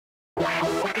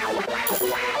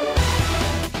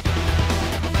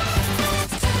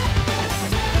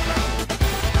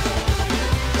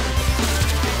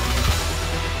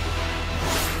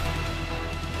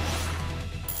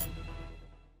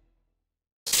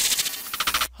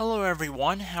Hello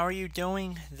everyone, how are you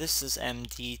doing? This is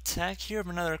MD Tech here with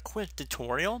another quick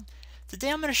tutorial. Today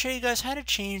I'm going to show you guys how to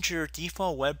change your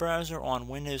default web browser on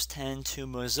Windows 10 to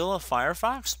Mozilla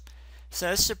Firefox. So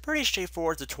this is a pretty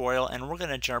straightforward tutorial and we're going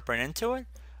to jump right into it.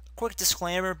 Quick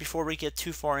disclaimer before we get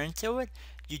too far into it,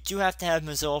 you do have to have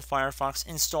Mozilla Firefox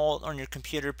installed on your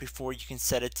computer before you can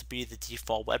set it to be the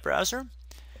default web browser.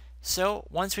 So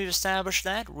once we've established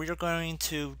that, we're going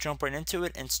to jump right into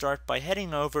it and start by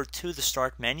heading over to the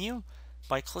Start menu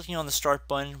by clicking on the Start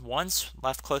button once,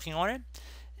 left clicking on it.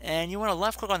 And you want to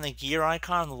left click on the gear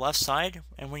icon on the left side,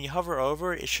 and when you hover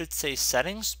over it, it should say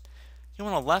Settings. You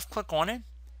want to left click on it.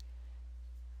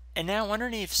 And now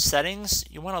underneath Settings,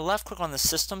 you want to left click on the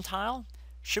System tile.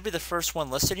 Should be the first one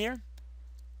listed here.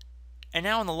 And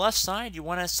now on the left side, you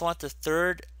want to select the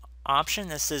third option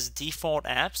that says Default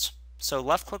Apps. So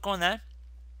left click on that.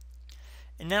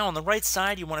 And now on the right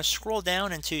side, you want to scroll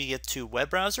down until you get to web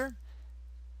browser.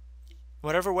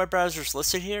 Whatever web browser is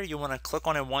listed here, you want to click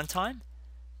on it one time.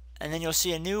 And then you'll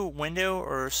see a new window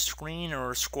or screen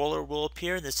or scroller will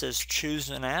appear that says choose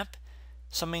an app.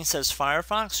 Something says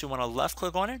Firefox, you want to left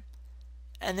click on it.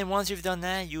 And then once you've done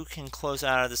that, you can close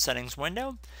out of the settings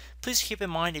window. Please keep in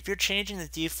mind, if you're changing the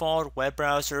default web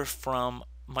browser from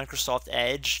Microsoft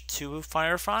Edge to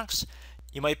Firefox,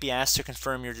 you might be asked to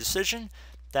confirm your decision.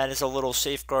 That is a little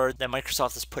safeguard that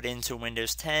Microsoft has put into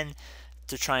Windows 10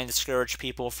 to try and discourage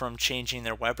people from changing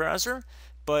their web browser.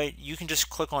 But you can just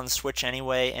click on the switch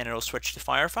anyway and it'll switch to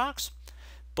Firefox.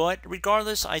 But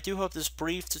regardless, I do hope this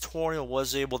brief tutorial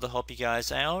was able to help you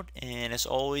guys out. And as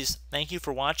always, thank you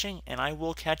for watching and I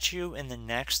will catch you in the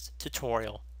next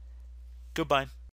tutorial. Goodbye.